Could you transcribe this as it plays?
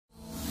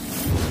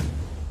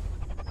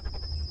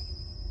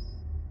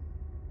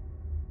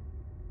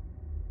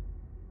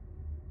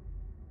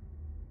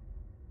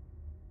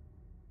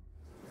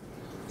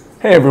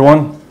Hey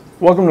everyone,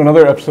 welcome to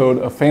another episode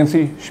of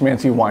Fancy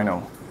Schmancy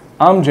Wino.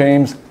 I'm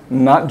James,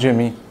 not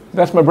Jimmy,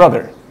 that's my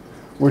brother.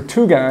 We're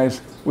two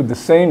guys with the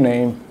same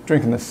name,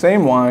 drinking the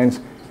same wines,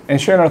 and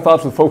sharing our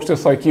thoughts with folks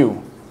just like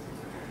you.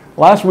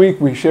 Last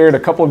week we shared a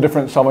couple of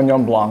different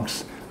Sauvignon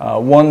Blancs,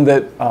 one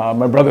that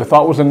my brother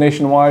thought was a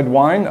nationwide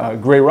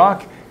wine, Grey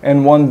Rock,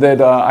 and one that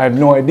I have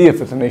no idea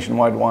if it's a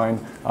nationwide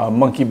wine,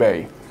 Monkey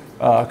Bay.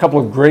 A couple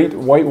of great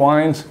white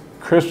wines,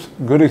 crisp,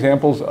 good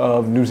examples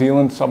of New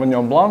Zealand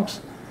Sauvignon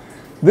Blancs.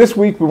 This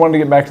week we wanted to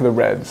get back to the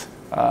reds.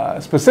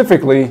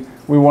 Specifically,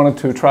 we wanted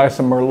to try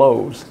some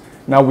Merlots.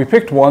 Now we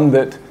picked one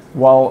that,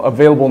 while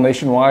available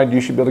nationwide,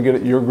 you should be able to get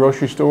at your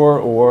grocery store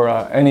or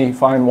any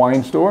fine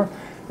wine store.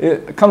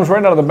 It comes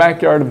right out of the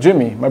backyard of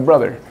Jimmy, my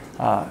brother,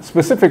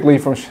 specifically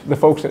from the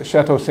folks at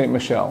Chateau Ste.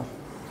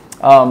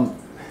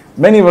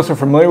 Many of us are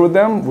familiar with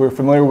them. We're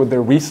familiar with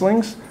their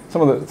Rieslings,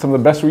 some of the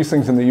best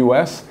Rieslings in the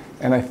U.S.,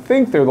 and I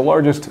think they're the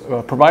largest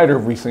provider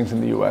of Rieslings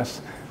in the U.S.,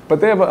 but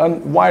they have a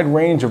wide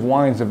range of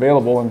wines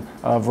available and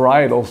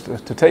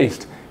varietals to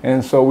taste.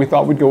 And so we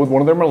thought we'd go with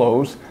one of their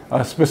Merlots.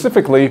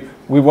 Specifically,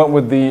 we went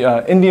with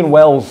the Indian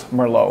Wells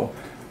Merlot.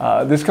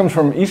 This comes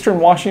from Eastern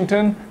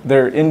Washington.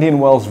 They're Indian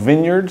Wells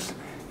vineyards.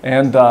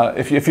 And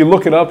if you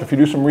look it up, if you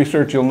do some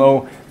research, you'll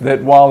know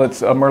that while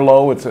it's a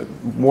Merlot, it's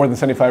more than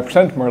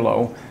 75%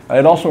 Merlot,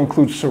 it also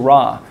includes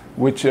Syrah,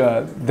 which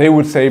they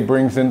would say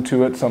brings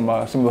into it some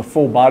of the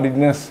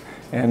full-bodiedness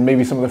and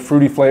maybe some of the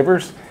fruity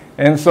flavors.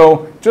 And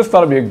so just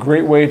thought it'd be a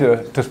great way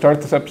to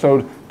start this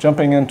episode,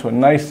 jumping into a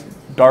nice,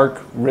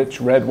 dark,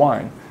 rich red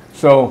wine.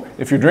 So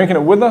if you're drinking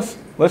it with us,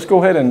 let's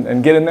go ahead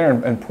and get in there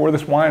and pour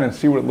this wine and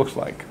see what it looks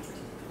like.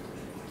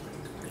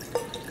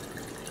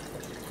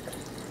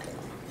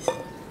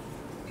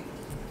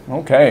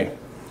 Okay,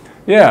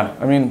 yeah,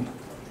 I mean,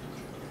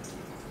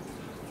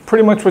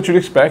 pretty much what you'd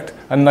expect.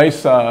 A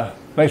nice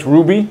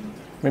ruby,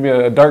 maybe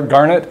a dark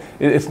garnet.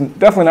 It's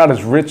definitely not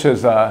as rich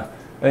as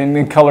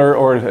in color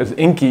or as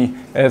inky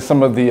as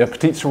some of the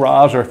Petite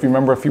Syrahs, or if you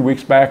remember a few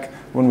weeks back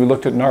when we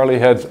looked at Gnarly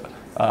Head's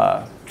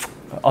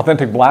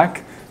Authentic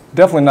Black.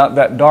 Definitely not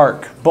that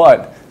dark,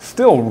 but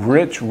still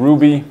rich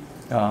ruby,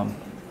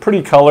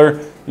 pretty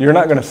color. You're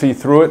not going to see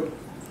through it.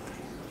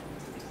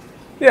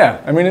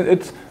 Yeah, I mean,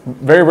 it's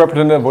very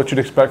representative of what you'd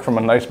expect from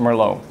a nice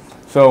Merlot.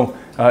 So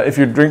if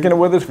you're drinking it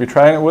with us, if you're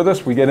trying it with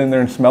us, we get in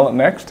there and smell it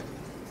next.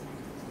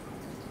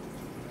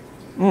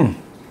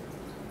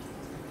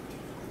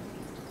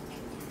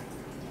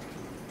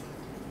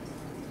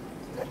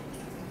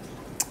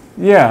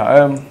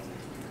 Yeah,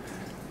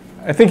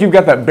 I think you've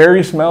got that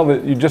berry smell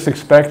that you just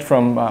expect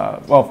from,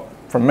 well,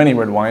 from many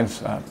red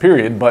wines,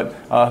 period, but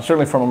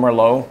certainly from a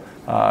Merlot.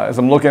 As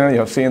I'm looking at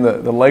it, seeing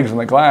the legs in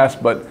the glass,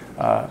 but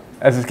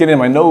as it's getting in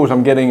my nose,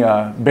 I'm getting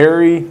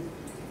berry,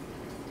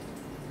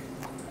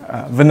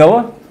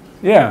 vanilla,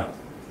 yeah,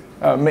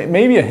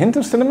 maybe a hint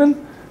of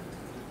cinnamon.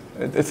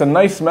 It's a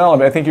nice smell. I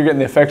mean, I think you're getting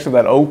the effects of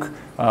that oak.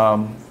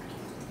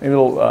 Maybe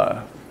a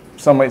little,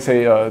 some might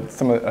say a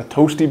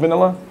toasty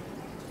vanilla.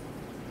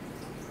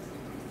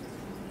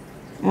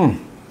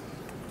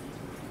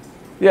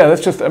 Yeah,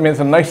 that's just, I mean, it's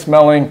a nice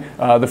smelling.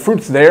 The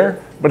fruit's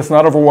there, but it's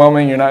not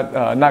overwhelming. You're not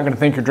going to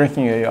think you're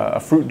drinking a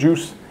fruit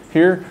juice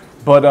here.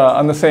 But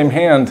on the same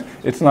hand,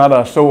 it's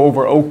not so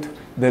over oaked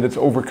that it's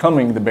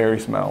overcoming the berry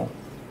smell.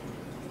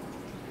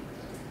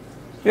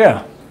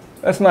 Yeah,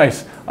 that's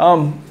nice.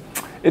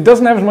 It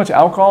doesn't have as much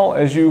alcohol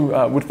as you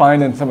would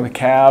find in some of the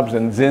cabs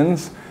and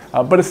zins,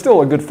 but it's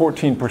still a good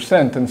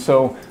 14%. And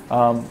so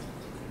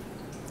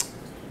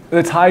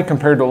it's high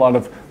compared to a lot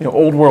of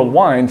old world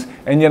wines,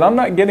 and yet I'm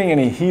not getting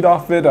any heat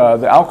off it.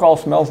 The alcohol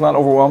smell's not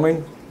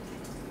overwhelming.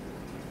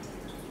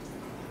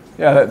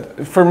 Yeah,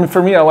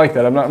 for me, I like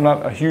that. I'm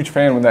not a huge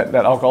fan when that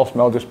alcohol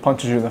smell just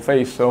punches you in the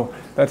face, so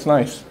that's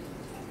nice.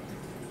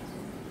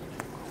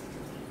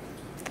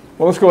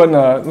 Well, let's go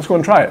ahead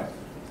and try it.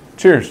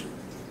 Cheers.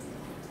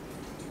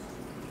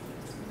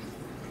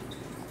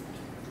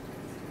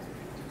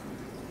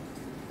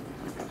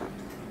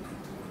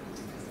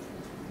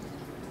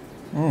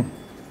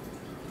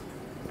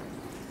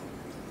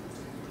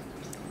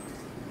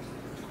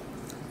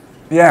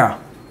 Yeah,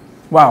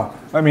 wow.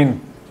 I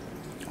mean,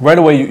 right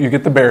away you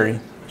get the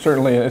berry.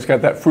 Certainly, it's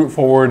got that fruit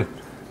forward.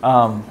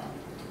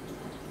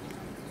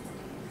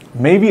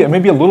 Maybe a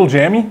little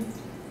jammy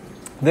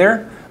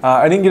there.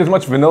 I didn't get as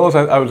much vanilla as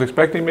I was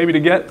expecting maybe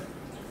to get.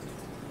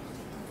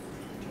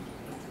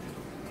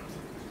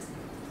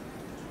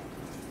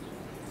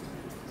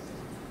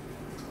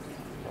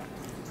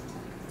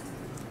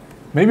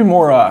 Maybe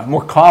more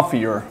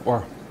coffee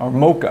or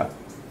mocha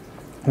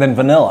than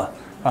vanilla.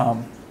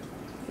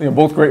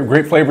 Both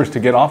great flavors to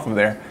get off of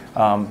there.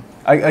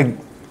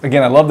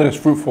 Again, I love that it's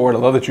fruit forward. I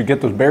love that you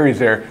get those berries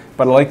there,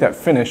 but I like that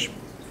finish.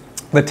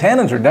 The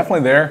tannins are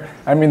definitely there.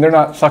 I mean, they're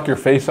not suck your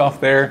face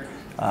off there.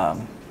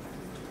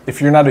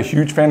 If you're not a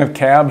huge fan of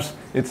cabs,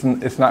 it's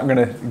not going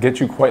to get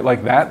you quite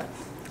like that.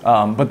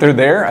 But they're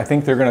there. I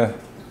think they're going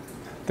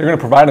to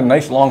provide a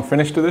nice long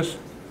finish to this.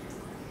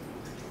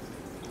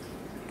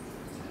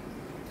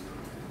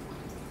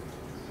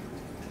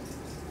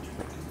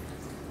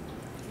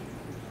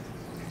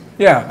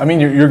 Yeah, I mean,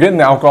 you're getting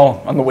the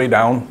alcohol on the way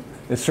down.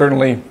 It's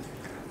certainly,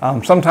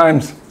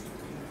 sometimes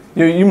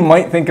you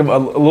might think of a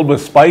little bit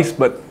of spice,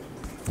 but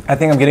I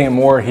think I'm getting it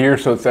more here,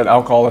 so it's that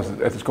alcohol as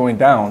it's going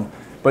down.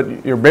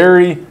 But your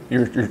berry,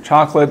 your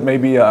chocolate,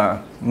 maybe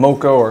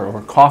mocha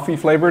or coffee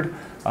flavored,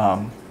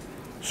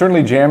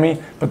 certainly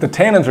jammy, but the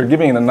tannins are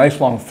giving it a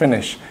nice long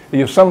finish.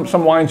 You have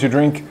some wines you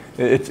drink,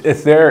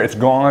 it's there, it's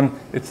gone,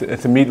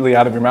 it's immediately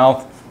out of your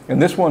mouth,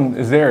 and this one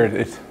is there.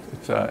 It's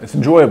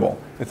enjoyable.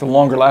 It's a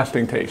longer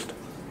lasting taste.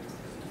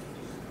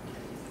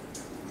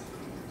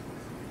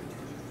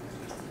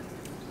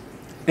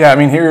 Yeah, I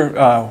mean here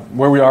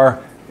where we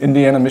are,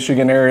 Indiana,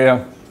 Michigan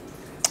area,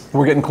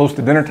 we're getting close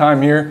to dinner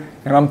time here,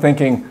 and I'm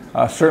thinking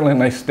certainly a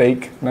nice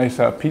steak, nice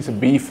piece of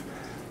beef.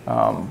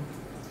 But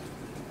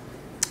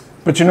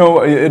you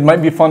know, it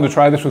might be fun to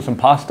try this with some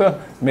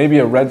pasta, maybe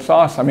a red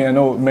sauce. I mean, I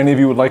know many of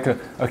you would like a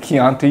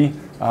Chianti,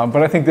 but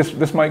I think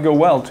this might go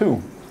well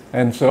too.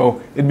 And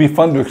so it'd be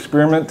fun to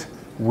experiment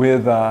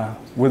with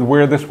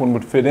where this one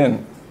would fit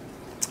in.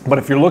 But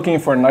if you're looking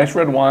for a nice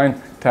red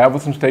wine to have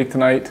with some steak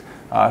tonight,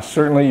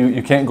 certainly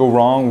you can't go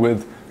wrong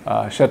with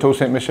Chateau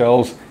Ste.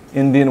 Michel's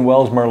Indian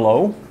Wells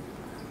Merlot.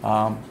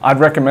 I'd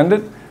recommend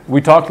it. We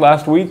talked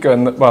last week,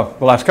 well,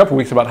 the last couple of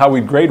weeks, about how we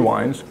grade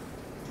wines.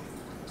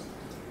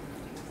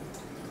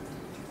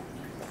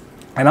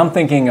 And I'm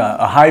thinking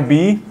a high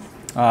B,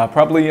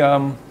 probably,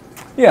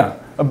 yeah,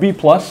 a B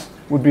plus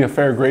would be a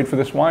fair grade for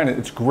this wine.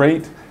 It's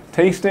great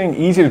tasting,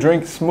 easy to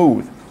drink,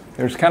 smooth.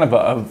 There's kind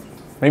of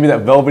maybe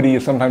that velvety you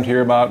sometimes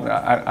hear about.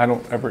 I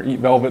don't ever eat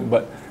velvet,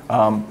 but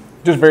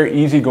just very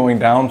easy going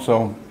down.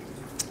 So,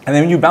 and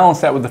then you balance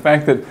that with the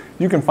fact that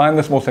you can find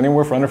this most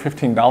anywhere for under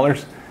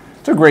 $15.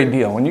 It's a great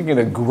deal. When you get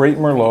a great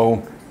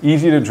Merlot,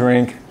 easy to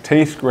drink,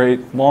 tastes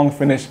great, long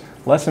finish,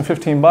 less than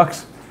 15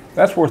 bucks,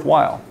 that's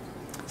worthwhile.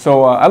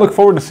 So I look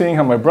forward to seeing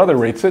how my brother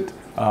rates it.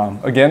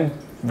 Again,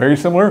 very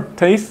similar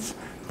tastes,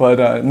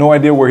 but no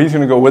idea where he's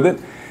going to go with it.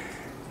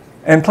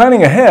 And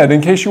planning ahead, in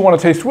case you want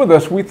to taste with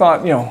us, we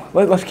thought, you know,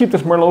 let's keep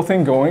this Merlot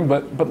thing going,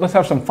 but let's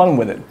have some fun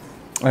with it.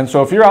 And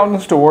so if you're out in the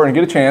store and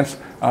get a chance,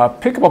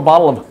 pick up a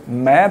bottle of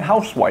Mad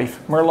Housewife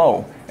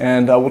Merlot,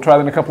 and we'll try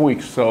that in a couple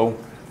weeks. So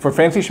for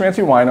Fancy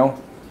Schmancy Wino,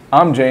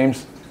 I'm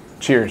James.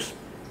 Cheers.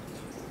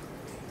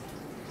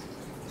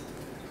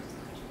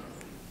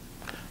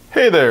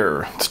 Hey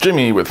there, it's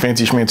Jimmy with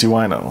Fancy Schmancy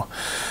Wino.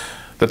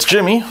 That's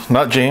Jimmy,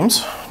 not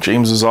James.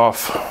 James is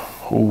off,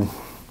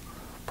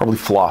 probably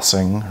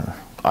flossing or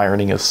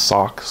ironing his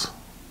socks.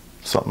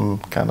 Something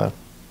kind of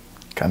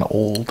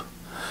old.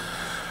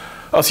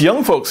 Us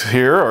young folks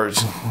here are,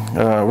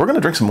 we're going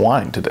to drink some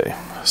wine today.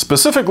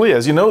 Specifically,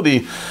 as you know, the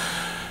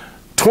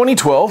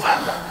 2012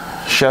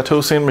 Chateau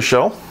Ste.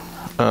 Michel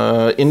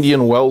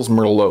Indian Wells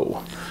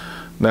Merlot.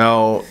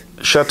 Now,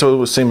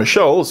 Chateau Ste.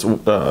 Michel,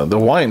 the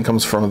wine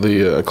comes from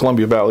the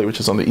Columbia Valley, which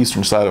is on the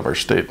eastern side of our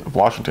state of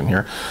Washington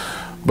here.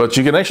 But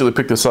you can actually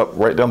pick this up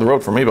right down the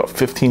road from me, about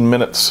 15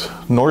 minutes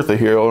north of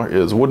here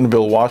is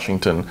Woodinville,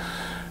 Washington.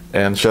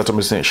 And Chateau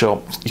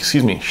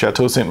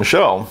Ste.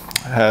 Michel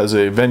has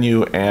a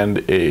venue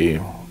and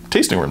a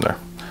tasting room there.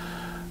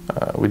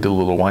 We did a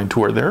little wine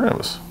tour there, and it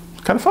was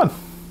kind of fun.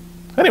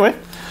 Anyway,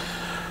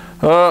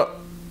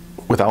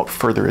 without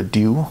further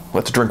ado,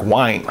 let's drink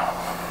wine.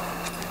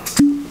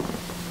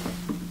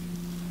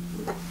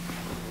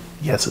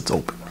 Yes, it's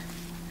open.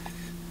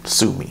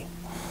 Sue me.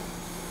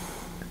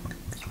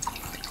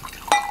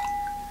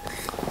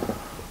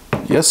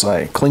 Yes,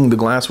 I cling the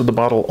glass with the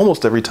bottle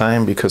almost every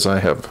time because I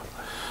have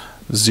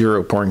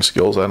zero pouring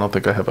skills. I don't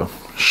think I have a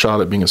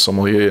shot at being a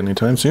sommelier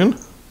anytime soon.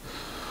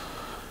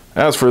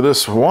 As for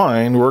this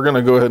wine, we're going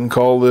to go ahead and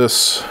call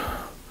this,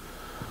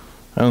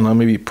 I don't know,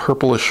 maybe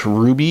purplish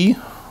ruby.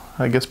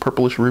 I guess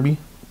purplish ruby.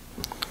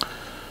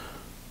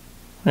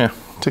 Yeah,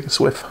 take a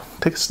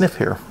sniff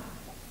here.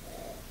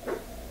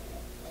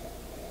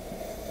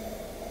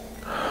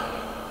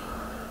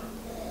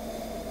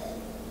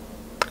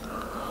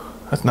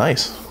 That's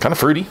nice. Kind of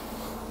fruity.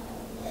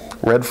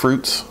 Red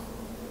fruits.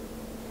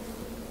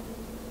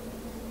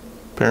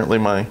 Apparently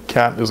my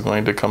cat is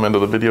going to come into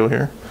the video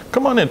here.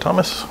 Come on in,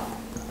 Thomas.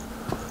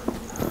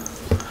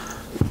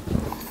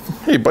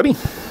 Hey, buddy.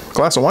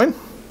 Glass of wine?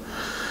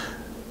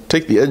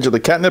 Take the edge of the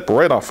catnip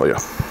right off of you.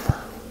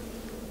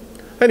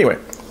 Anyway,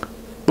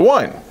 the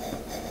wine.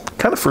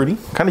 Kind of fruity,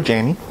 kind of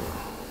jammy.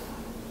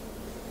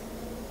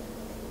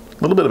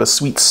 A little bit of a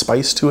sweet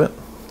spice to it.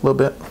 A little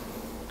bit.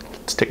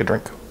 Let's take a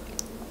drink.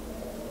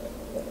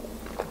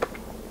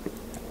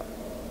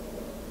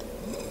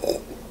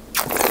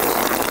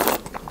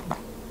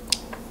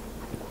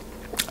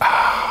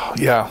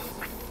 Yeah,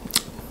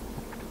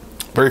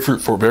 very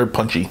fruitful, very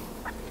punchy.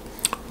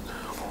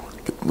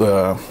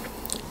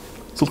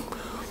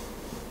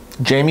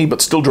 Jammy,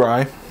 but still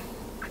dry.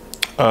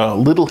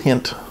 Little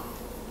hint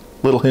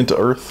of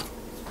earth.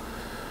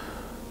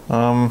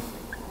 Try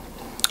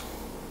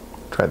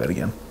that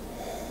again.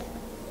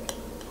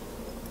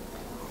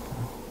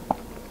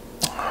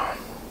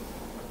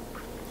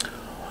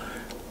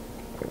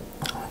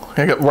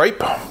 I got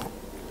ripe.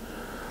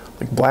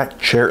 Like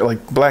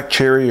black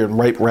cherry and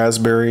ripe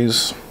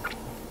raspberries.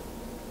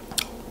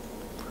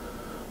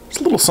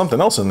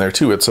 something else in there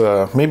too. It's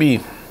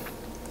maybe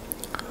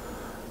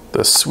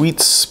the sweet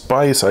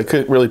spice. I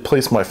couldn't really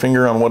place my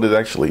finger on what it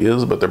actually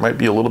is, but there might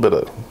be a little bit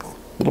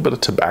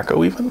of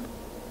tobacco even.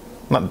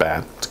 Not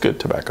bad. It's good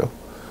tobacco.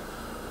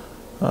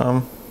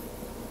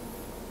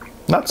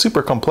 Not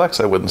super complex,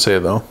 I wouldn't say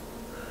though.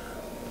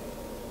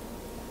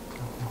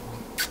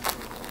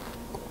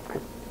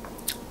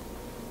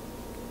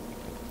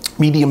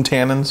 Medium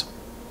tannins,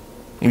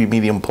 maybe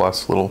medium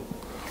plus, little.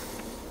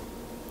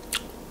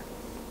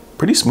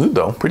 Pretty smooth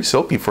though, pretty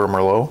silky for a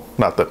Merlot.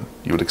 Not that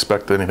you would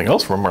expect anything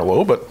else from a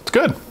Merlot, but it's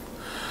good.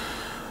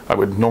 I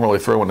would normally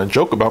throw in a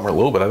joke about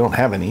Merlot, but I don't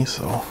have any,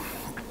 so.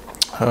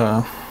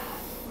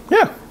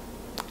 Yeah,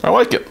 I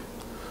like it.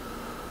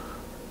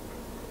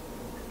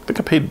 I think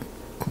I paid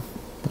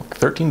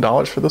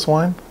 $13 for this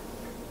wine.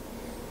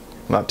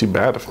 Not too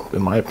bad,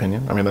 in my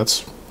opinion. I mean,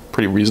 that's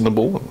pretty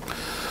reasonable.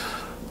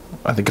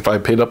 I think if I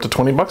paid up to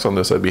 20 bucks on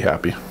this, I'd be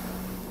happy.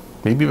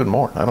 Maybe even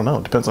more. I don't know.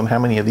 It depends on how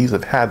many of these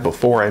I've had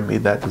before I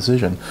made that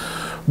decision.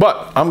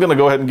 But I'm going to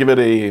go ahead and give it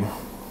a,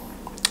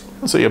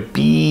 let's say a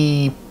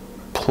B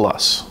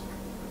plus.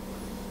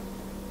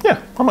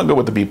 Yeah, I'm going to go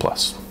with the B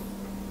plus.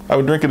 I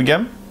would drink it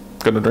again.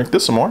 Going to drink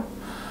this some more.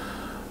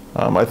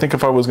 I think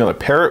if I was going to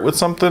pair it with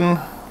something,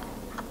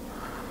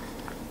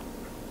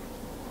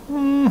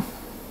 you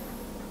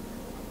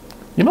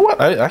know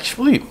what? I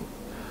don't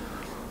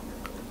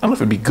know if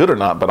it'd be good or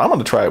not, but I'm going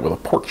to try it with a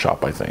pork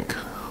chop, I think.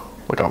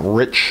 Like a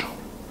rich,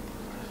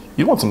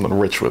 you want something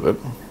rich with it.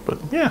 But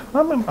yeah,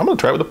 I'm going to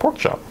try it with a pork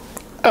chop.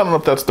 I don't know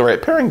if that's the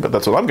right pairing, but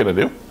that's what I'm going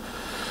to do.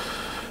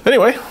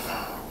 Anyway,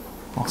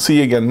 I'll see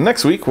you again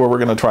next week where we're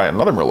going to try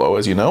another Merlot,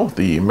 as you know,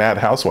 the Mad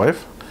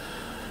Housewife.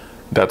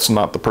 That's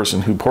not the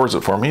person who pours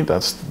it for me.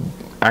 That's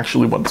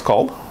actually what it's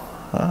called.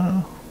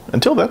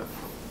 Until then,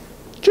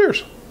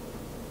 cheers.